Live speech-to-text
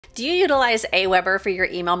Do you utilize AWeber for your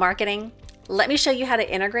email marketing? Let me show you how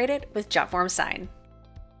to integrate it with Jotform Sign.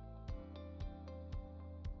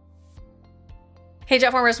 Hey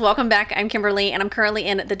Jotformers, welcome back. I'm Kimberly and I'm currently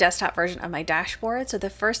in the desktop version of my dashboard. So the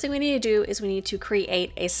first thing we need to do is we need to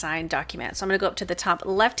create a signed document. So I'm going to go up to the top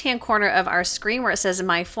left-hand corner of our screen where it says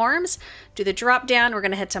My Forms, do the drop down, we're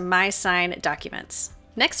going to head to My Sign Documents.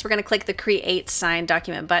 Next, we're going to click the Create Signed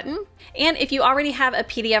Document button. And if you already have a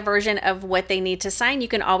PDF version of what they need to sign, you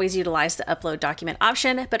can always utilize the Upload Document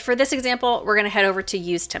option. But for this example, we're going to head over to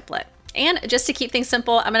Use Template. And just to keep things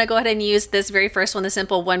simple, I'm going to go ahead and use this very first one, the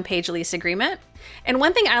simple one-page lease agreement. And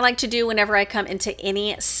one thing I like to do whenever I come into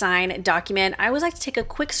any sign document, I always like to take a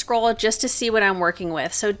quick scroll just to see what I'm working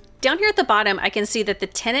with. So down here at the bottom, I can see that the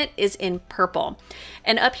tenant is in purple.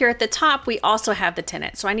 And up here at the top, we also have the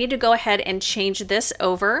tenant. So I need to go ahead and change this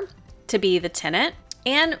over to be the tenant.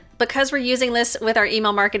 And because we're using this with our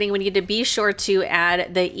email marketing, we need to be sure to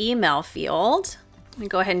add the email field. Let me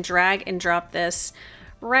go ahead and drag and drop this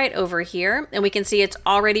right over here, and we can see it's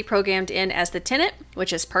already programmed in as the tenant,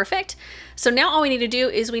 which is perfect. So now all we need to do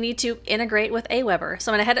is we need to integrate with AWeber.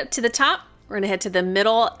 So I'm gonna head up to the top, we're gonna head to the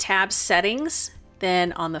middle tab Settings,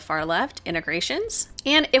 then on the far left, Integrations.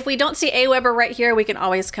 And if we don't see AWeber right here, we can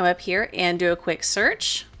always come up here and do a quick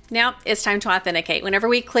search. Now it's time to authenticate. Whenever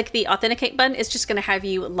we click the Authenticate button, it's just gonna have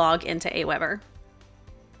you log into AWeber.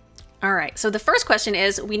 All right, so the first question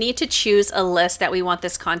is we need to choose a list that we want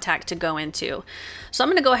this contact to go into. So I'm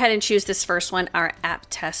gonna go ahead and choose this first one, our app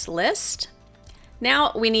test list.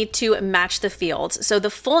 Now we need to match the fields. So the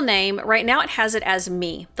full name, right now it has it as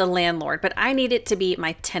me, the landlord, but I need it to be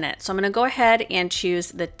my tenant. So I'm gonna go ahead and choose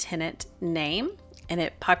the tenant name, and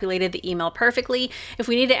it populated the email perfectly. If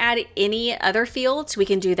we need to add any other fields, we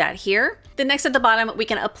can do that here. Then next at the bottom, we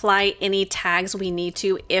can apply any tags we need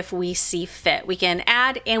to if we see fit. We can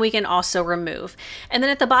add and we can also remove. And then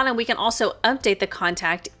at the bottom, we can also update the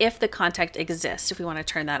contact if the contact exists, if we want to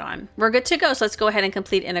turn that on. We're good to go, so let's go ahead and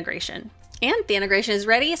complete integration. And the integration is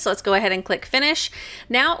ready, so let's go ahead and click Finish.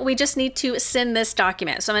 Now we just need to send this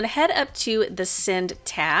document. So I'm gonna head up to the Send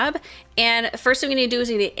tab, and first thing we need to do is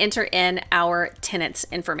we need to enter in our tenant's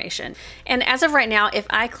information. And as of right now, if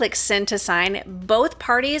I click Send to Sign, both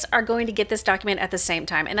parties are going to get this document at the same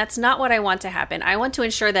time, and that's not what I want to happen. I want to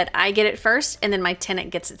ensure that I get it first, and then my tenant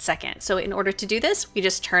gets it second. So in order to do this, we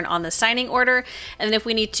just turn on the signing order, and then if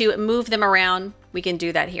we need to move them around, we can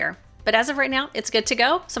do that here. But as of right now, it's good to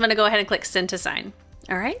go. So I'm gonna go ahead and click Send to Sign.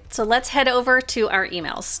 All right, so let's head over to our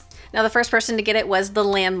emails. Now the first person to get it was the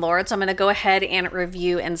landlord. So I'm gonna go ahead and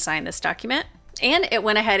review and sign this document. And it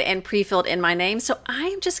went ahead and pre-filled in my name. So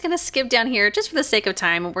I'm just gonna skip down here just for the sake of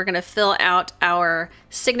time. We're gonna fill out our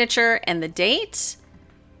signature and the date,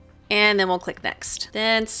 and then we'll click Next.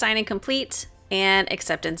 Then sign and complete and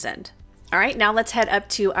accept and send. All right, now let's head up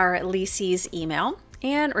to our leasee's email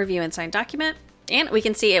and review and sign document. And we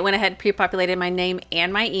can see it went ahead and pre-populated my name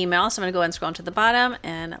and my email. So I'm gonna go and scroll to the bottom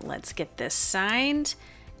and let's get this signed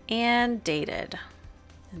and dated.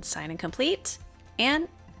 And sign and complete and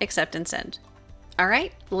accept and send. All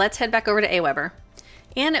right, let's head back over to AWeber.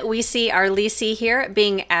 And we see our leasee here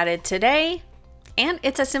being added today. And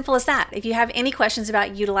it's as simple as that. If you have any questions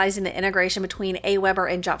about utilizing the integration between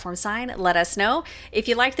AWeber and Jotform Sign, let us know. If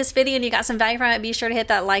you liked this video and you got some value from it, be sure to hit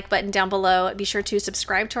that like button down below. Be sure to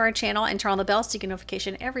subscribe to our channel and turn on the bell so you get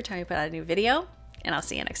notification every time we put out a new video. And I'll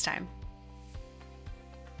see you next time.